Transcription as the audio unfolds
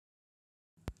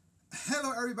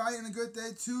Hello, everybody, and a good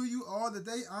day to you all.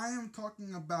 Today, I am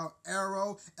talking about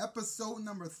Arrow, episode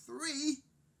number 3,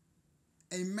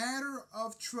 A Matter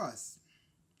of Trust.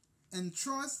 And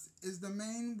trust is the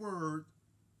main word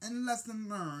and lesson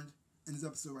learned in this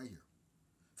episode right here.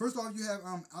 First off, you have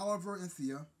Oliver and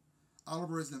Thea.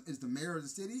 Oliver is the mayor of the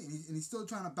city, and he's still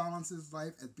trying to balance his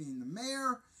life as being the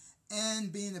mayor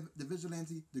and being the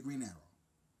vigilante, the Green Arrow.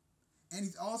 And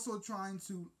he's also trying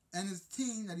to, and his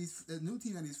team the new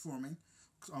team that he's forming,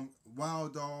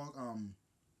 Wild Dog,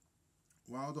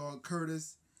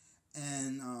 Curtis,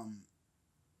 and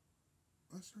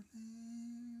what's her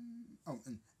name? Oh,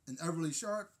 and Everly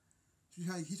Sharp. He's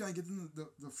trying to get them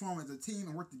to form as a team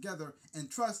and work together and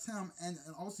trust him, and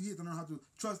also he has to learn how to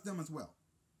trust them as well.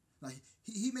 Like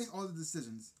he makes all the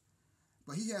decisions,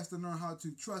 but he has to learn how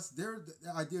to trust their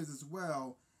ideas as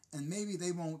well. And maybe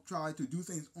they won't try to do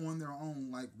things on their own,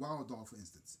 like Wild Dog, for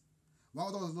instance.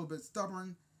 Wild Dog is a little bit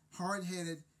stubborn,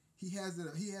 hard-headed. He has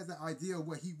an idea of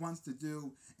what he wants to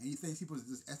do, and he thinks people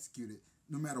just execute it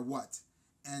no matter what.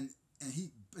 And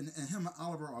him and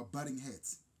Oliver are butting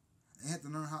heads. They have to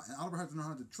learn how, and Oliver has to learn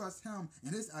how to trust him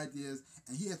and his ideas,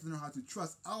 and he has to learn how to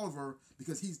trust Oliver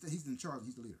because he's in charge,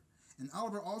 he's the leader. And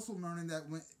Oliver also learning that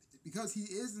because he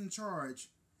is in charge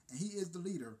and he is the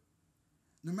leader,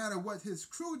 no matter what his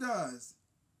crew does,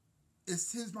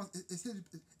 it's his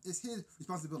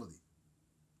responsibility.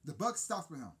 The buck stops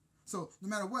with him. So no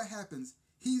matter what happens,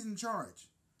 he's in charge.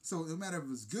 So no matter if it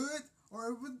was good or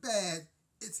if it was bad,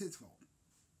 it's his fault.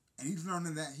 And he's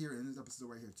learning that here in this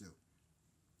episode right here too.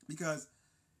 Because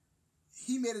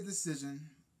he made a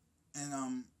decision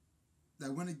and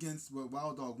that went against what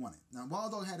Wild Dog wanted. Now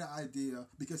Wild Dog had an idea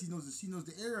because he knows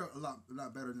the area a lot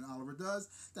better than Oliver does,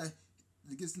 that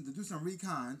to do some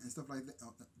recon and stuff like that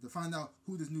to find out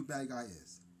who this new bad guy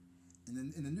is. And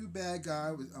then the new bad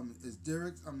guy is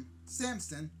Derek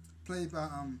Sampson, played by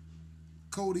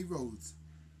Cody Rhodes.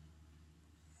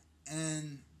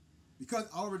 And because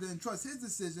Oliver didn't trust his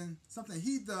decision, something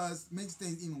he does makes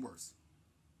things even worse.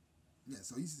 Yeah,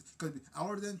 so because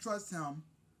Oliver didn't trust him,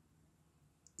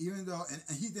 even though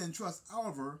and he didn't trust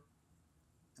Oliver,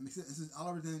 and since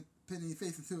Oliver didn't put any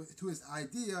faith into his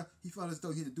idea, he felt as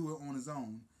though he had to do it on his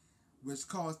own, which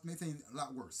made things a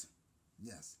lot worse.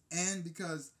 Yes, and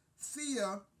because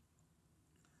Thea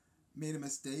made a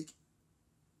mistake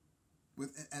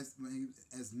as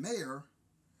mayor,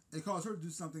 it caused her to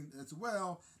do something as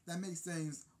well that makes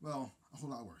things, well, a whole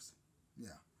lot worse. Yeah.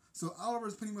 So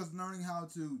Oliver's pretty much learning how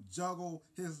to juggle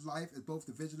his life as both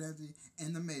the vigilante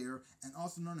and the mayor, and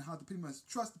also learning how to pretty much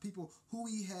trust the people who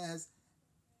he has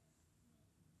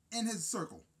in his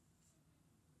circle,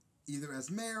 either as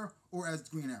mayor or as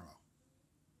Green Arrow.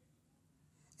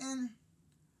 And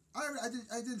I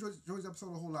did enjoy this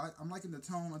episode a whole lot. I'm liking the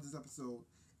tone of this episode.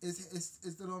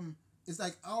 It's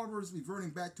like Oliver's reverting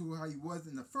back to how he was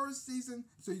in the first season,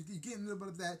 so you're getting a little bit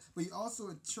of that, but he also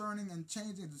is churning and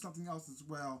changing into something else as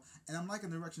well, and I'm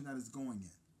liking the direction that it's going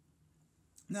in.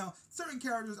 Now, certain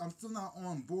characters I'm still not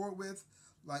on board with,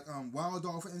 like Wild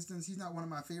Dog, for instance. He's not one of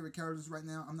my favorite characters right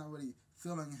now. I'm not really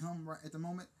feeling him right at the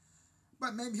moment,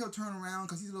 but maybe he'll turn around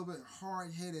because he's a little bit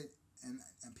hard-headed, and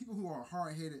people who are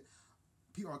hard-headed,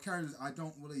 people are characters I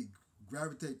don't really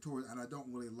gravitate towards and I don't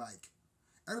really like.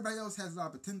 Everybody else has a lot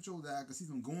of potential that I can see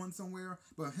them going somewhere,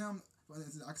 but him, I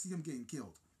can see him getting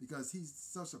killed because he's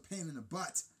such a pain in the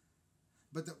butt.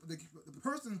 But the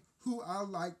person who I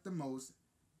like the most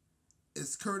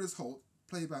is Curtis Holt,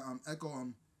 played by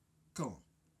Echo Cullum.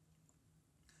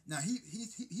 Now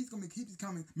he's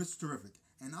becoming Mr. Terrific,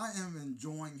 and I am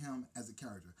enjoying him as a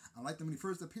character. I liked him when he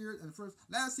first appeared in the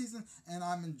last season, and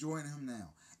I'm enjoying him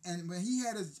now. And when he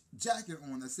had his jacket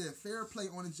on that said "Fair Play"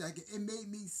 on his jacket, it made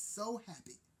me so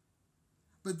happy.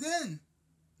 But then,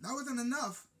 that wasn't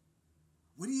enough.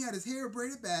 When he had his hair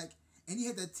braided back and he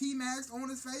had that T-Max on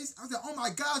his face, I was like, oh my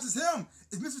gosh, it's him!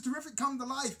 It's Mr. Terrific come to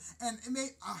life. And it made,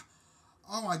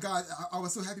 oh my God, I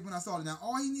was so happy when I saw it. Now,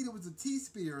 all he needed was the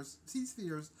T-spheres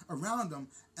around him,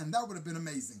 and that would have been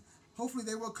amazing. Hopefully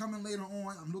they will come in later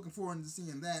on. I'm looking forward to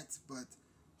seeing that, but,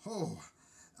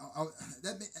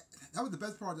 that was the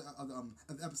best part of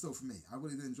the episode for me. I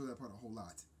really did enjoy that part a whole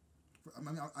lot. I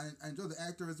mean, I enjoyed the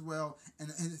actor as well, and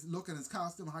his look and his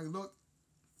costume, how he looked,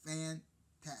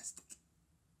 fantastic.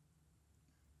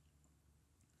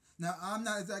 Now, I'm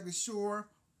not exactly sure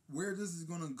where this is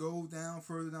going to go down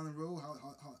further down the road,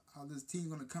 how this team is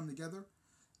going to come together.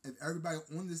 If everybody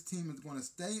on this team is going to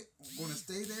stay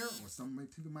there, or some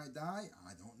people might die,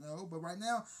 I don't know. But right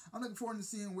now, I'm looking forward to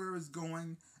seeing where it's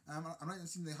going. I'm liking to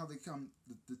see how they come.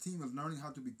 The team is learning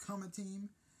how to become a team,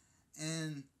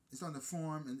 and it's starting to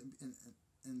form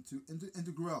and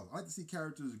to grow. I like to see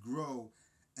characters grow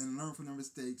and learn from their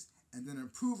mistakes and then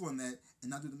improve on that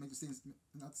and not make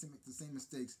the same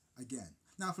mistakes again.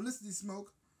 Now, Felicity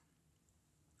Smoke,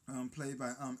 played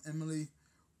by Emily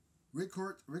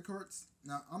Rickards.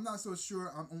 Now, I'm not so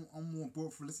sure I'm on board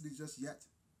with Felicity just yet,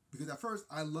 because at first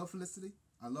I loved Felicity,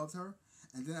 I loved her,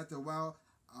 and then after a while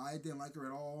I didn't like her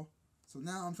at all. So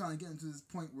now I'm trying to get into this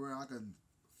point where I can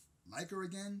like her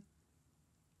again.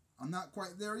 I'm not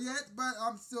quite there yet, but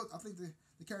I think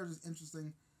the character is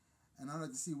interesting, and I'd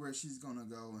like to see where she's gonna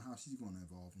go and how she's gonna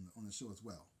evolve on the show as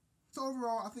well. So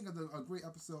overall, I think it's a great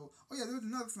episode. Oh yeah, there was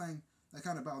another thing that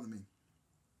kind of bothered me.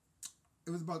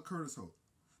 It was about Curtis Holt.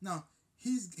 Now,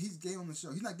 he's gay on the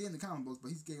show. He's not gay in the comic books, but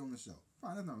he's gay on the show.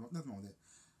 Fine, nothing wrong with that.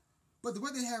 But the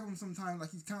way they have him sometimes, like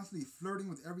he's constantly flirting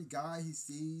with every guy he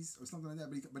sees or something like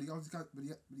that. But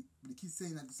he keeps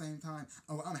saying at the same time,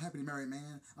 "Oh, I'm a happily married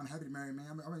man. I'm a happily married man."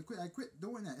 I mean, quit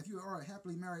doing that. If you are a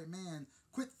happily married man,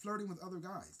 quit flirting with other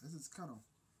guys. This is kind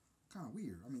of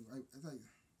weird. I mean, it's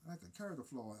like a character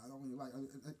flaw. I don't really like.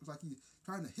 It's like he's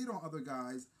trying to hit on other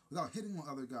guys without hitting on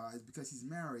other guys because he's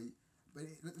married. But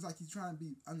it's like he's trying to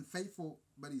be unfaithful,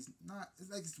 but he's not.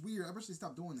 It's like it's weird. I wish they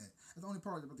stopped doing that. That's the only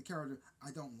part about the character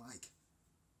I don't like.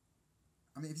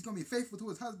 I mean, if he's going to be faithful to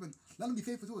his husband, let him be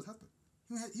faithful to his husband.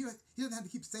 He doesn't have to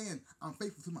keep saying, "I'm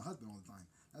faithful to my husband" all the time.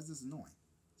 That's just annoying.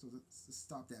 So let's just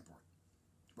stop that part.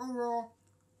 But overall,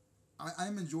 I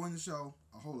am enjoying the show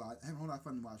a whole lot. I have a whole lot of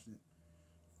fun watching it.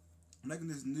 I'm liking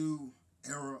this new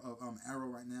era of Arrow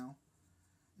right now.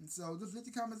 And so just leave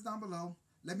your comments down below.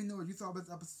 Let me know what you thought about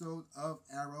this episode of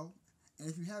Arrow. And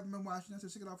if you haven't been watching it, so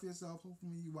check it out for yourself.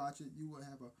 Hopefully when you watch it, you will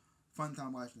have a fun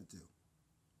time watching it too.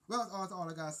 Well, that's all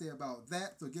I got to say about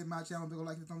that. So give my channel a big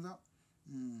like and a thumbs up.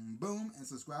 Boom. And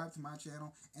subscribe to my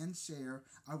channel and share.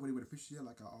 I really would appreciate it,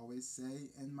 like I always say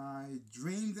in my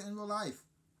dreams and in real life.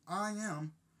 I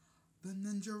am the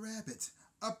Ninja Rabbit.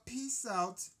 A peace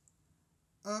out,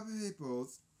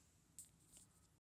 peoples.